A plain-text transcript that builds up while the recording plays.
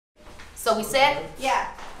So we set? Yeah.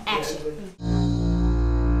 Action.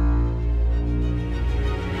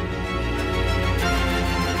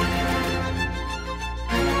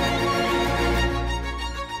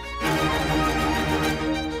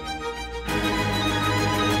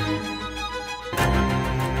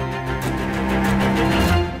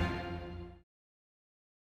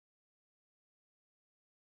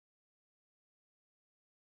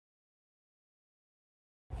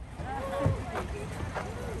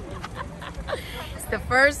 The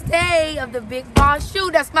first day of the Big Boss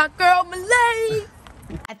shoot. That's my girl, Malay.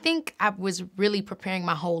 I think I was really preparing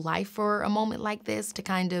my whole life for a moment like this, to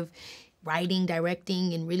kind of writing,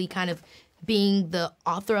 directing, and really kind of being the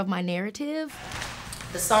author of my narrative.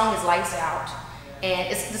 The song is Lights Out, and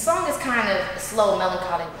the song is kind of slow,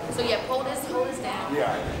 melancholic. So yeah, hold this down,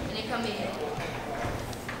 and then come in.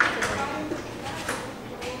 I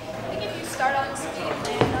think if you start on speed and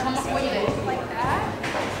land on Where you at? like that.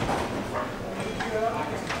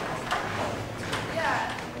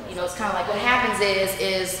 You know, it's kind of like what happens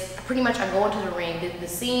is pretty much I go into the ring. The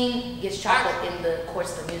scene gets chopped up in the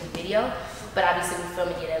course of the music video, but obviously we're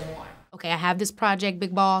filming it as one. Okay, I have this project,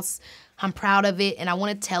 Big Boss. I'm proud of it, and I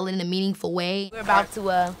want to tell it in a meaningful way. We're about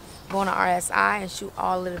to go on a RSI and shoot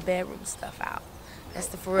all of the bedroom stuff out. That's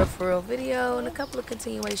the For Real video, and a couple of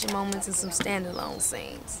continuation moments and some standalone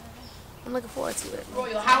scenes. I'm looking forward to it.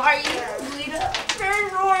 Royal, how are you, Lita?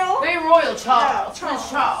 Very royal. Very royal, Charles. Prince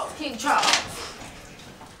Charles, King Charles.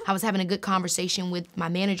 I was having a good conversation with my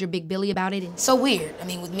manager, Big Billy, about it. It's so weird. I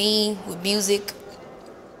mean, with me, with music.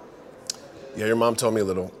 Yeah, your mom told me a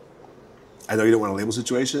little. I know you don't want a label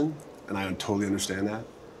situation, and I totally understand that,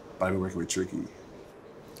 but I've been working with Tricky.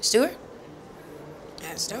 Stuart?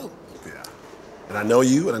 That's dope. Yeah. And I know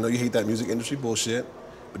you, and I know you hate that music industry bullshit,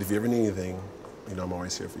 but if you ever need anything, you know I'm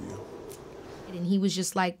always here for you. And he was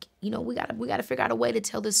just like, you know, we gotta figure out a way to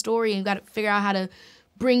tell this story, and we gotta figure out how to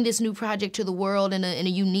bring this new project to the world in a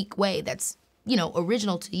unique way that's, you know,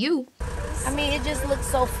 original to you. I mean, it just looks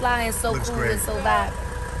so fly and so cool and so vibrant.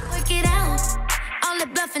 Work it out. All the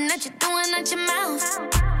bluffing that you're doing at your mouth.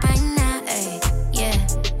 Right now, ayy, yeah.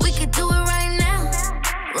 We could do it right now.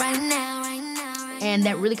 Right now, right now, right now. And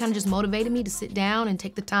that really kind of just motivated me to sit down and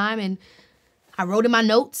take the time, and I wrote in my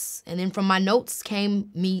notes, and then from my notes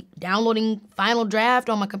came me downloading final draft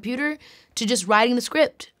on my computer to just writing the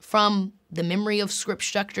script from the memory of script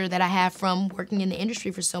structure that I have from working in the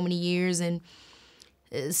industry for so many years. And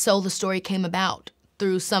so the story came about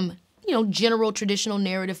through some, you know, general traditional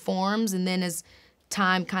narrative forms, and then as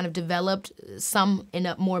time kind of developed, some in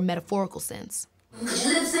a more metaphorical sense. Could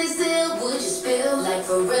your lips stay still? Would you spill? Like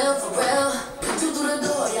for real, for real? Put you through the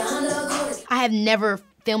door, your $100 I have never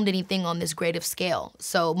filmed anything on this great of scale.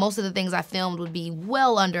 So most of the things I filmed would be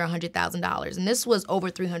well under $100,000. And this was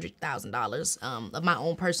over $300,000 of my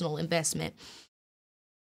own personal investment.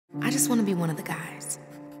 I just want to be one of the guys.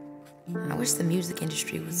 I wish the music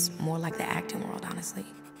industry was more like the acting world, honestly.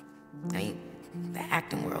 I mean, the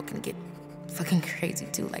acting world can get fucking crazy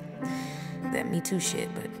too, like that Me Too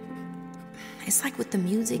shit, but it's like with the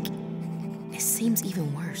music, it seems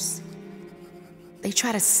even worse. They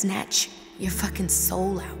try to snatch your fucking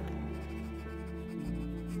soul out.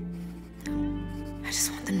 I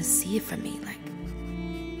just want them to see it from me, like,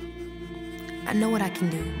 I know what I can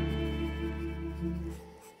do.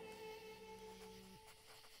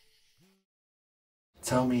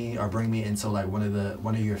 Tell me or bring me into like one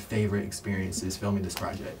of your favorite experiences filming this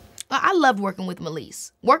project. I loved working with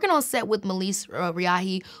Melise. Working on set with Melise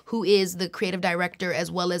Riahi, who is the creative director as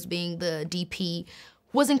well as being the DP,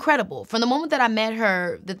 was incredible. From the moment that I met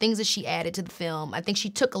her, the things that she added to the film, I think she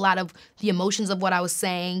took a lot of the emotions of what I was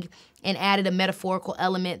saying and added a metaphorical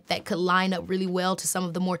element that could line up really well to some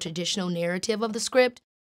of the more traditional narrative of the script.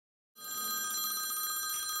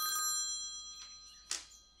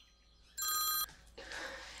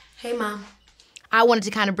 Hey, Mom. I wanted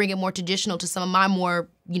to kind of bring it more traditional to some of my more,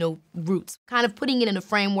 you know, roots. Kind of putting it in a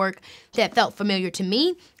framework that felt familiar to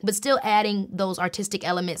me, but still adding those artistic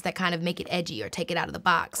elements that kind of make it edgy or take it out of the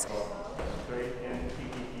box. Straight in,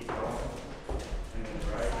 Keke, and then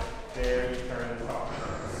right there, you turn and talk.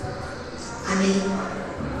 I mean,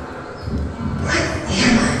 what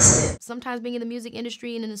am I? Sometimes being in the music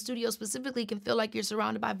industry and in the studio specifically can feel like you're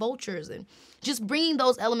surrounded by vultures, and just bringing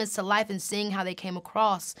those elements to life and seeing how they came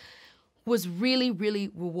across was really,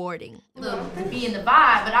 really rewarding. Be in the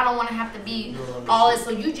vibe, but I don't want to have to be all this,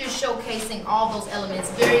 so you just showcasing all those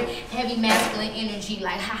elements, very heavy masculine energy,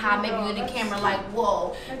 like haha, maybe you're in the camera like,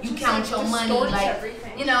 whoa, you count your money, like,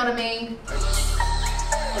 you know what I mean?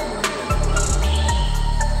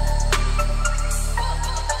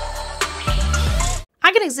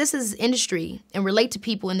 can exist in this industry and relate to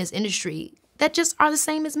people in this industry that just are the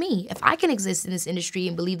same as me. If I can exist in this industry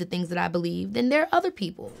and believe the things that I believe, then there are other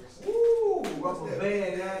people. Ooh, what's that?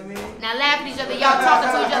 Man. Now laugh at each other, y'all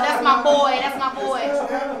talking to each other. That's my boy, that's my boy.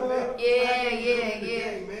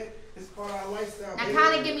 Yeah. It's part of our lifestyle. Now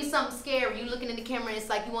kind of give me something scary. You looking in the camera and it's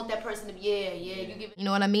like you want that person to be, you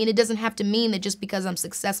know what I mean? It doesn't have to mean that just because I'm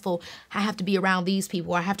successful, I have to be around these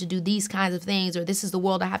people, or I have to do these kinds of things, or this is the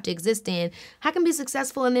world I have to exist in. I can be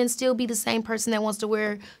successful and then still be the same person that wants to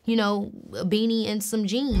wear, you know, a beanie and some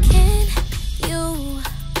jeans. Can you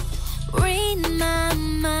read my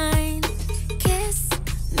mind? Kiss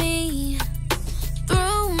me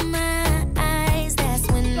through my eyes. That's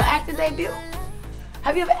when Your acting debut?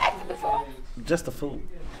 Have you ever acted before? Just a fool.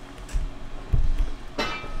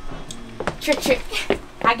 Trick.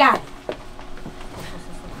 I got it.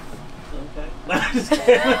 Okay.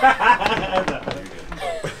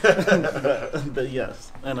 But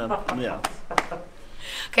yes, and yeah.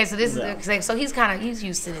 Okay, so this is so he's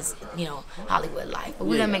used to this, you know, Hollywood life. But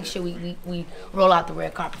we're gonna make sure we roll out the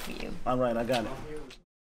red carpet for you. All right, I got it.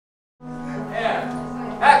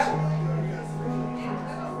 Yeah. Action.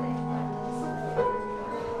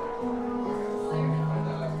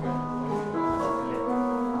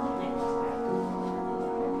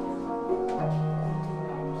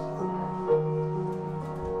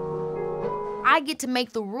 I get to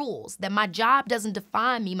make the rules, that my job doesn't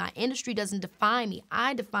define me, my industry doesn't define me,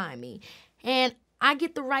 I define me. And I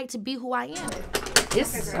get the right to be who I am.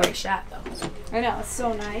 This is a great shot, though. I know, it's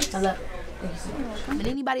so nice. I love it. But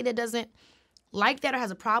anybody that doesn't like that or has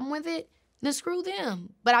a problem with it, then screw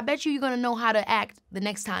them. But I bet you're gonna know how to act the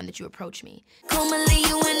next time that you approach me.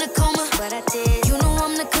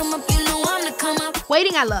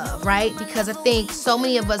 Waiting I love, right? Because I think so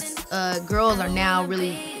many of us girls are now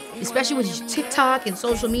really, especially with TikTok and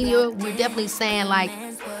social media, we're definitely saying like,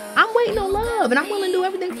 I'm waiting on love and I'm willing to do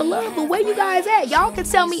everything for love, but where you guys at? Y'all can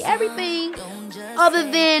tell me everything other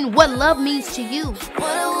than what love means to you.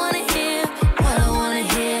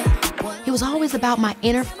 It was always about my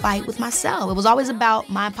inner fight with myself. It was always about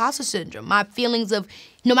my imposter syndrome, my feelings of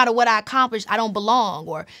no matter what I accomplish, I don't belong,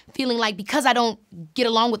 or feeling like because I don't get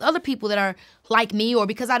along with other people that are like me, or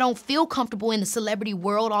because I don't feel comfortable in the celebrity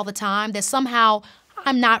world all the time, that somehow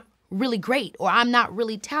I'm not really great, or I'm not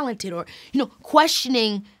really talented, or, you know,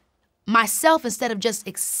 questioning myself instead of just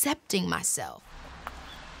accepting myself.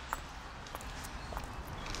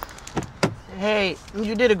 Hey,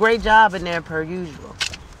 you did a great job in there per usual.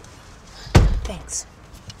 Thanks.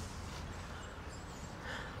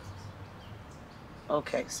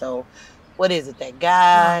 Okay, so what is it, that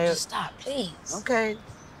guy? No, just stop, please. Okay.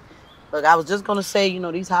 Look, I was just gonna say, you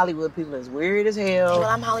know, these Hollywood people is weird as hell. Well,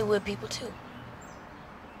 I'm Hollywood people too.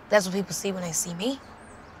 That's what people see when they see me.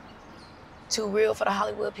 Too real for the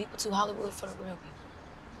Hollywood people, too Hollywood for the real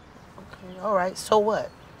people. Okay, all right, so what?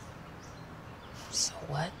 So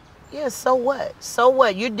what? Yeah, so what? So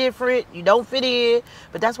what? You're different, you don't fit in,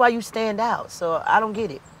 but that's why you stand out, so I don't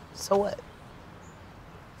get it. So what?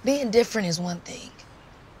 Being different is one thing.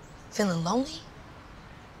 Feeling lonely,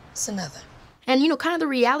 it's another. And, you know, kind of the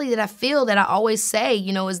reality that I feel that I always say,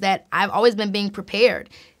 you know, is that I've always been being prepared.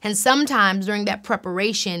 And sometimes during that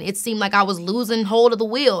preparation, it seemed like I was losing hold of the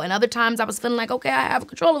wheel. And other times I was feeling like, okay, I have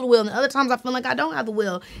control of the wheel. And other times I feel like I don't have the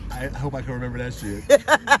wheel. I hope I can remember that shit.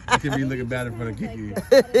 I can be looking bad in front of Keke.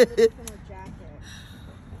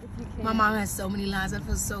 My mom has so many lines. I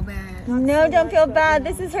feel so bad. No, don't feel bad.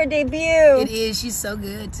 This is her debut. It is. She's so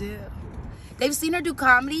good, too. They've seen her do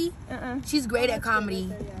comedy. She's great at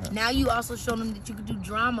comedy. Now you also show them that you could do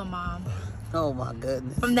drama, Mom. Oh, my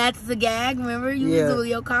goodness. From That's the Gag, remember? You Yeah. do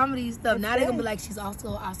your comedy stuff. Now they're going to be like, she's also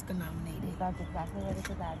Oscar nominated. That's exactly what it's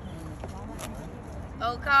about.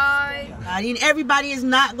 Okay. I mean, everybody is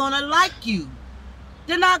not gonna like you.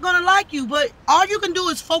 They're not gonna like you, but all you can do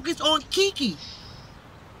is focus on Keke.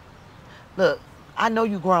 Look, I know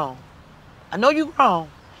you grown. I know you grown.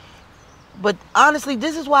 But honestly,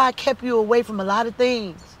 this is why I kept you away from a lot of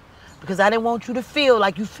things. Because I didn't want you to feel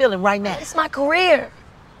like you feeling right now. It's my career.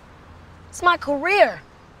 It's my career.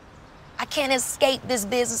 I can't escape this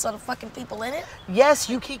business or the fucking people in it. Yes,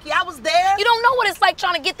 you, Keke, I was there. You don't know what it's like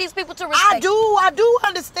trying to get these people to respect. I do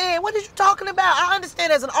understand. What are you talking about? I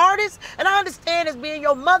understand as an artist, and I understand as being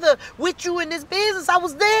your mother with you in this business. I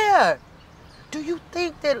was there. Do you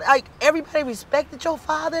think that, like, everybody respected your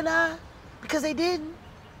father and I? Because they didn't.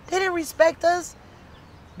 They didn't respect us.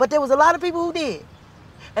 But there was a lot of people who did.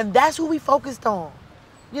 And that's who we focused on.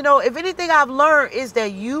 You know, if anything I've learned is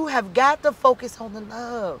that you have got to focus on the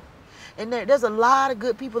love. And there's a lot of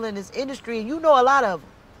good people in this industry, and you know a lot of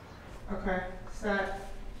them. Okay, set.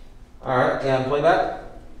 All right, and play back.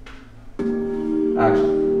 Action.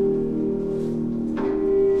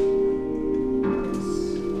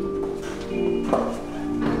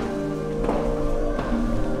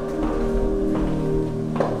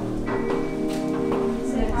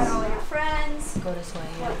 Say hi to all your friends. Go this way.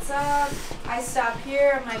 Yeah. What's up? I stop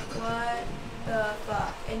here. I'm like, what the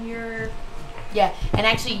fuck? And you're. Yeah, and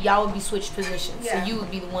actually, y'all would be switched positions. Yeah. So you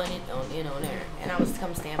would be the one on there, and I was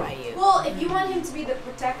come stand by you. Well, if you want him to be the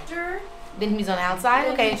protector, Then he's on the outside?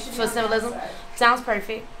 then Okay, he should be for on the symbolism. outside. Sounds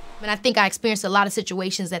perfect. And I think I experienced a lot of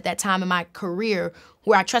situations at that time in my career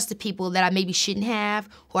where I trusted people that I maybe shouldn't have,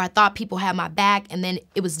 or I thought people had my back, and then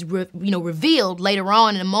it was revealed later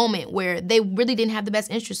on in a moment where they really didn't have the best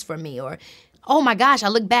interest for me, or oh my gosh, I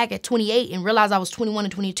look back at 28 and realize I was 21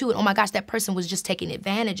 and 22, and oh my gosh, that person was just taking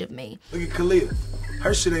advantage of me. Look at Khalil.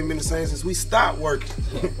 Her shit ain't been the same since we stopped working.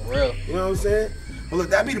 For real. You know what I'm saying? But look,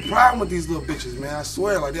 that be the problem with these little bitches, man. I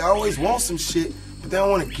swear, like, they always want some shit, but they don't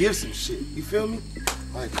want to give some shit. You feel me?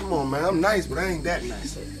 Like, come on, man. I'm nice, but I ain't that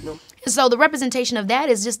nice. You know? And so the representation of that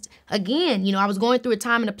is just, again, I was going through a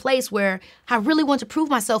time and a place where I really wanted to prove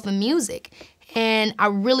myself in music. And I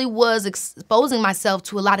really was exposing myself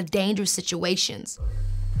to a lot of dangerous situations.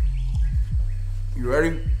 You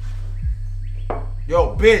ready?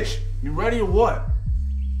 Yo, bitch, you ready or what?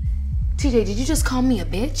 TJ, did you just call me a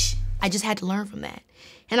bitch? I just had to learn from that.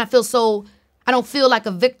 And I don't feel like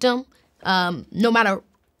a victim, no matter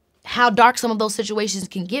how dark some of those situations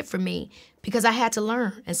can get for me, because I had to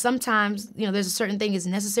learn. And sometimes, there's a certain thing is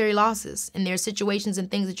necessary losses. And there are situations and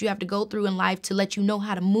things that you have to go through in life to let you know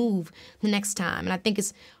how to move the next time. And I think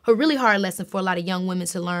it's a really hard lesson for a lot of young women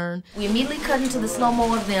to learn. We immediately cut into the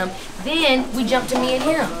slow-mo of them. Then we jump to me and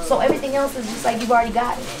him. So everything else is just like you've already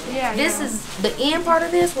got it. Yeah. This is the end part of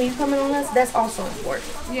this, when you come in on us, that's also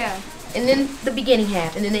important. Yeah. And then the beginning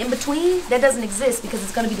half, and then the in-between, that doesn't exist because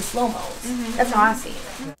it's gonna be the slow-mos. That's how I see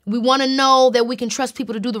it. We wanna know that we can trust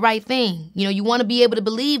people to do the right thing. You wanna be able to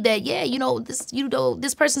believe that,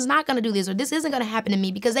 this person's not gonna do this, or this isn't gonna happen to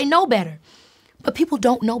me, because they know better. But people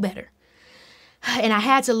don't know better. And I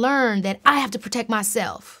had to learn that I have to protect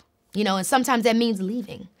myself. And sometimes that means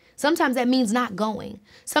leaving. Sometimes that means not going.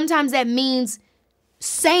 Sometimes that means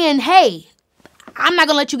saying, hey, I'm not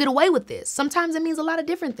gonna let you get away with this. Sometimes it means a lot of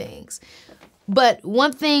different things. But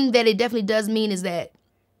one thing that it definitely does mean is that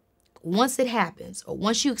once it happens, or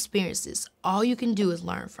once you experience this, all you can do is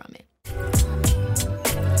learn from it.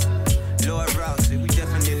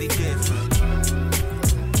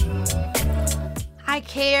 I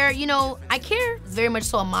care, I care very much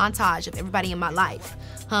so a montage of everybody in my life,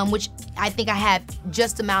 which I think I have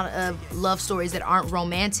just amount of love stories that aren't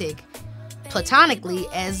romantic platonically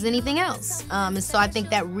as anything else. And so I think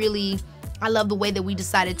that really, I love the way that we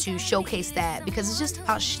decided to showcase that, because it's just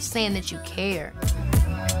about saying that you care.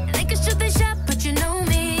 They can shoot the shot, but you know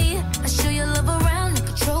me. I show your love around like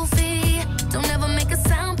a trophy. Don't ever make a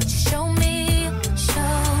sound, but you show me,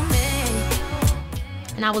 show me.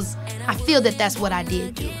 And I feel that that's what I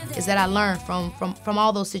did do, is that I learned from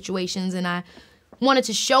all those situations, and I wanted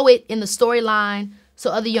to show it in the storyline so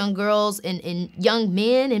other young girls and young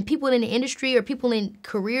men and people in the industry, or people in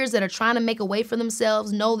careers that are trying to make a way for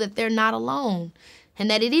themselves, know that they're not alone, and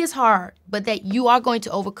that it is hard, but that you are going to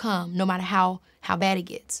overcome no matter how bad it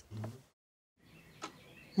gets.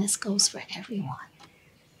 This goes for everyone.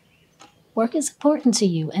 Work is important to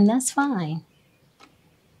you, and that's fine.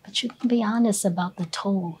 But you can be honest about the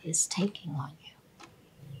toll it's taking on you.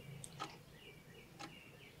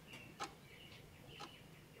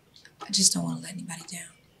 I just don't want to let anybody down.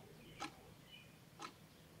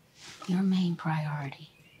 Your main priority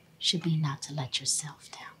should be not to let yourself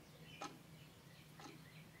down.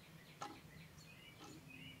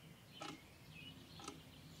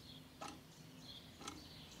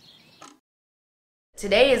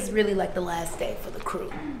 Today is really like the last day for the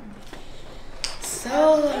crew.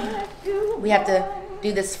 So we have to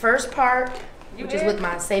do this first part, which is with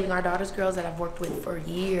my Saving Our Daughters girls that I've worked with for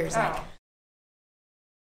years.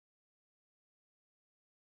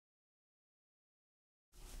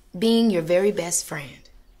 Being your very best friend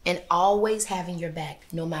and always having your back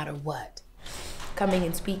no matter what. Coming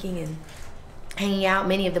and speaking and hanging out.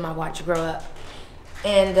 Many of them I watched grow up.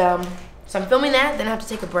 And so I'm filming that, then I have to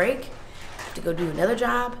take a break. I have to go do another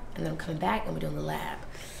job, and then I'm coming back and we're doing the lab.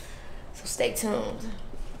 So stay tuned.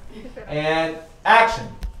 And action.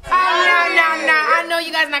 Oh, no. I know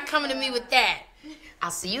you guys not coming to me with that.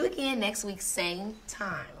 I'll see you again next week, same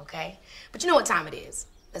time, okay? But you know what time it is.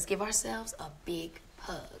 Let's give ourselves a big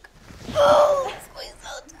hug. Oh, squeeze so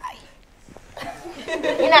tight.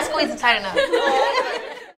 You're not squeezing tight enough.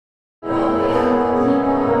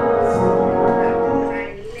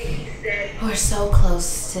 We're so close.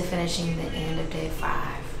 close to finishing the end of day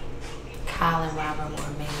 5. Kyle and Robert were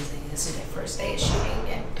amazing. This is their first day of shooting,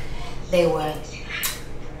 and they were.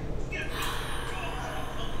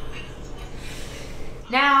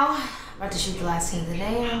 Now, about to shoot the last scene of the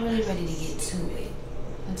day, and I'm really ready to get to it.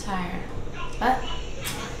 I'm tired, but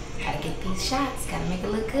gotta get these shots. Gotta make it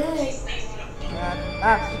look good.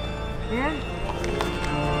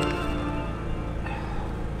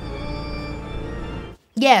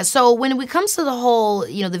 Yeah, so when it comes to the whole,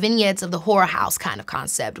 the vignettes of the horror house kind of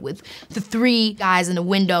concept with the 3 guys in the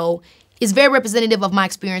window is very representative of my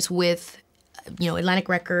experience with, Atlantic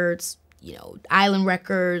Records, Island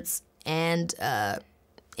Records, and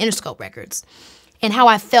Interscope Records. And how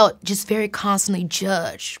I felt just very constantly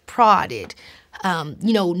judged, prodded,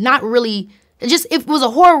 not really, it was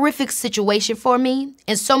a horrific situation for me.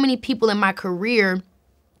 And so many people in my career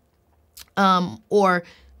or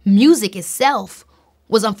music itself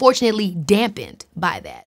was unfortunately dampened by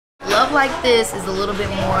that. Love Like This is a little bit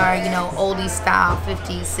more, oldie style,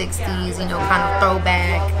 50s, 60s, kind of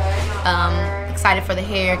throwback. Excited for the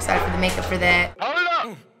hair, excited for the makeup for that.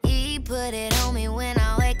 He put it on me when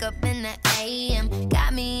I wake up in the AM.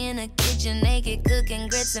 Got me in the kitchen naked cooking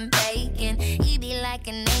grits and bacon. He be like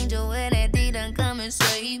an angel with a D done come and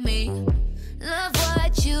save me. Love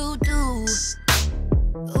what you do.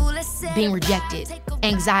 Ooh, being rejected,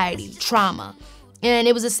 anxiety, trauma. And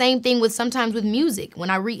it was the same thing sometimes with music.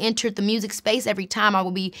 When I re-entered the music space, every time I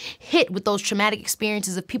would be hit with those traumatic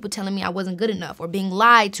experiences of people telling me I wasn't good enough, or being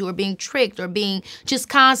lied to, or being tricked, or being just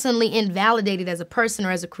constantly invalidated as a person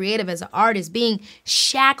or as a creative, as an artist, being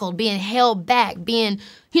shackled, being held back, being,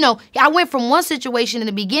 I went from one situation in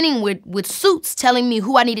the beginning with Suits telling me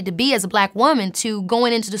who I needed to be as a black woman to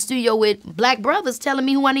going into the studio with black brothers telling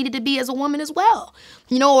me who I needed to be as a woman as well.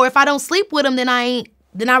 Or if I don't sleep with them, then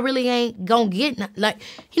I really ain't gonna get,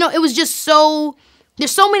 it was just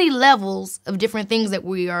there's so many levels of different things that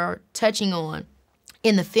we are touching on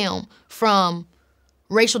in the film, from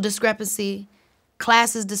racial discrepancy,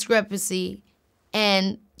 classist discrepancy,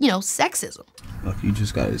 and, sexism. Look, you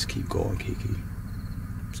just gotta keep going, Keke.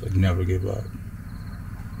 So never give up.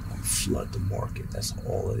 Flood the market, that's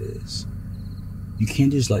all it is. You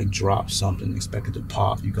can't just drop something and expect it to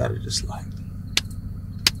pop. You gotta just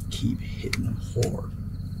keep hitting them hard.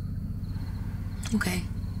 Okay.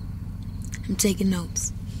 I'm taking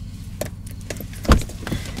notes.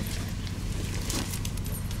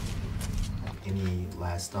 Any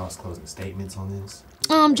last thoughts, closing statements on this?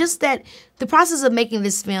 Just that the process of making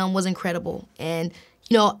this film was incredible. And,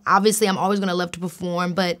 obviously I'm always gonna love to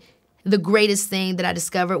perform, but the greatest thing that I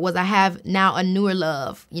discovered was I have now a newer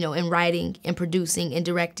love, in writing and producing and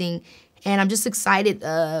directing. And I'm just excited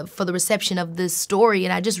for the reception of this story.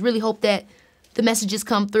 And I just really hope that the messages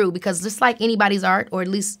come through, because just like anybody's art, or at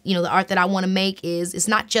least, the art that I want to make it's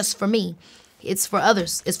not just for me. It's for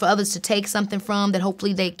others. It's for others to take something from that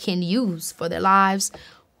hopefully they can use for their lives,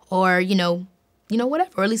 or,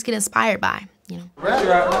 whatever, or at least get inspired by, What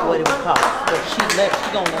it would cost, but she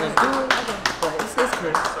gonna let us do it, but it's his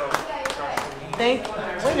Thank you.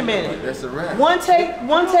 Wait a minute. That's a wrap. One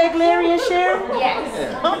take, Larry and Sharon? Yes.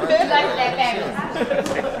 Okay. You guys are that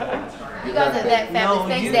fabulous. You guys are that fabulous.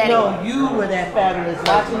 Thanks, Daddy. No, you were that fabulous.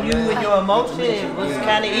 Watching you and your emotion was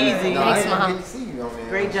kind of easy. Thanks, Mom.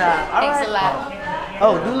 Great job. All Thanks right. a lot.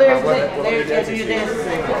 Oh, do Larry do your dance.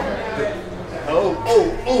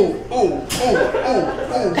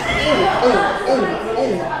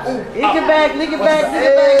 Lick it back.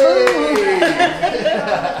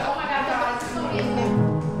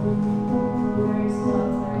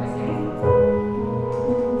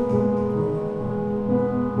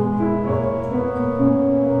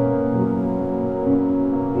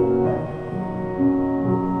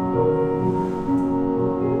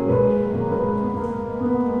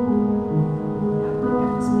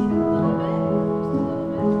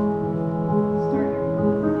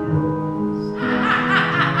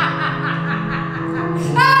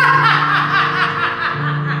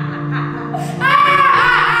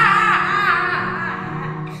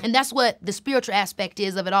 And that's what the spiritual aspect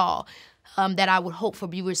is of it all, that I would hope for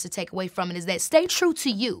viewers to take away from it, is that stay true to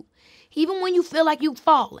you. Even when you feel like you've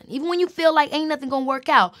fallen, even when you feel like ain't nothing gonna work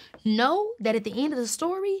out, know that at the end of the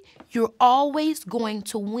story, you're always going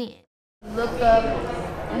to win. Look up,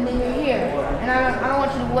 and then you're here. And I don't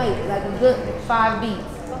want you to wait, like a good 5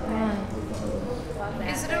 beats.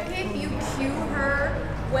 Is it okay if you cue her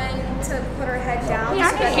when to put her head down? Yeah,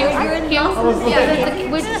 I can cue you.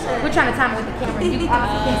 We're trying to time it with the camera. You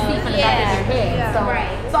obviously can see from the back of your head. Yeah.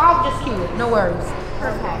 So I'll just cue it, no worries.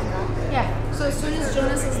 Perfect. Yeah. So as soon as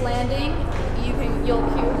Jonas is landing, you'll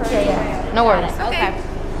cue her. Yeah. No worries. Okay.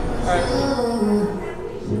 All right.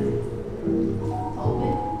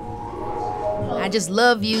 I just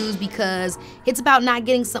love views because it's about not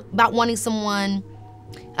getting about wanting someone,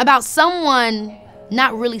 about someone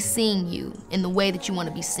not really seeing you in the way that you want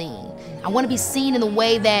to be seen. I want to be seen in the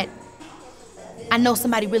way that I know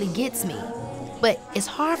somebody really gets me. But it's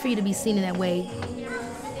hard for you to be seen in that way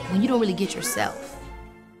when you don't really get yourself.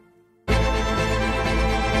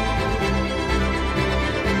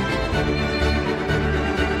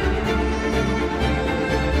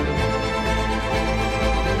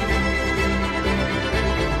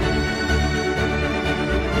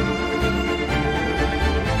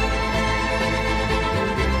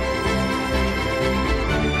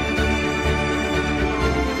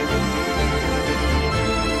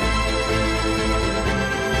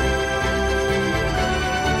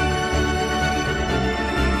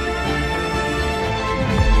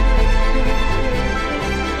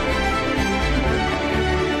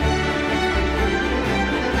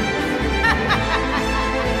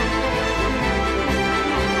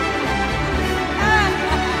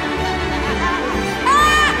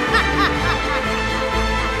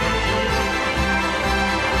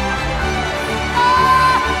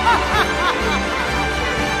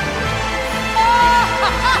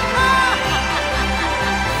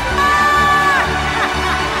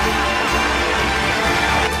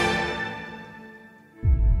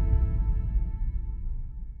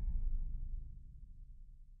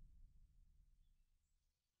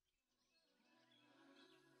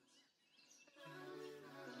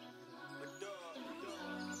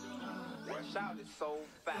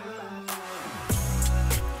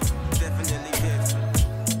 Definitely different.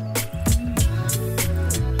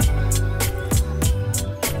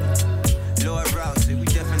 Lord Rousey, we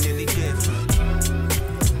definitely different.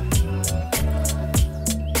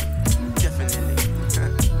 Definitely.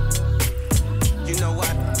 You know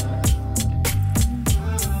what?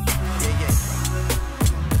 Yeah.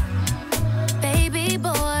 Baby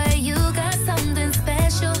boy, you got something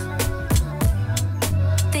special.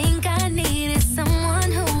 Think I needed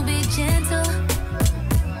someone who'll be gentle.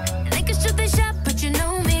 And they can shoot the shot, but you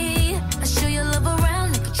know me. I show your love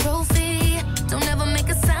around like a trophy. Don't ever make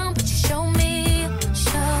a sound, but you show me.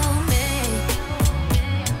 Show me.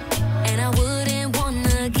 And I wouldn't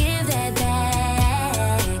wanna give that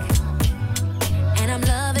back. And I'm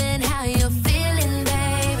loving how you're feeling,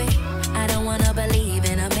 baby. I don't wanna believe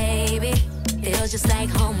in a maybe. Feels just like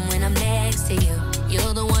home when I'm next to you.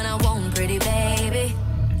 You're the one I want, pretty baby.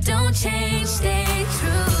 Don't change, stay true.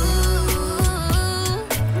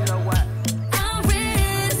 You know what? I'll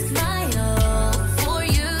risk my all for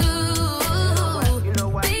you. You know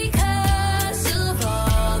what? Because of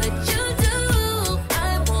all that you do,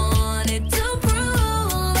 I wanted to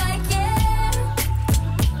prove I care.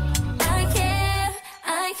 I care,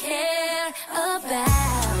 I care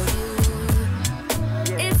about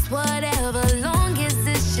you. It's whatever, long as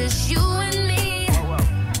it's just you and me.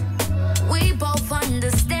 We both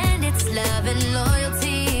understand it's love and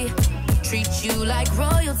loyalty. Treat you like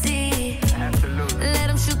royalty. Absolutely. Let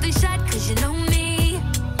them shoot the shot, cause you know me.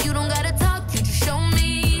 You don't gotta talk, you just show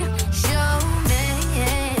me. Show me.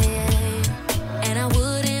 And I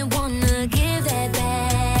wouldn't wanna give that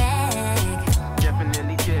back.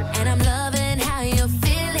 Definitely different. And I'm loving how you're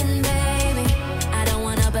feeling, baby. I don't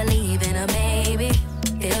wanna believe in a maybe.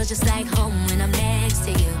 Feels just like home when I'm next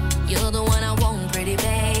to you. You're the one I want, pretty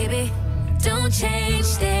baby. Don't change,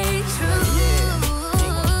 stay true.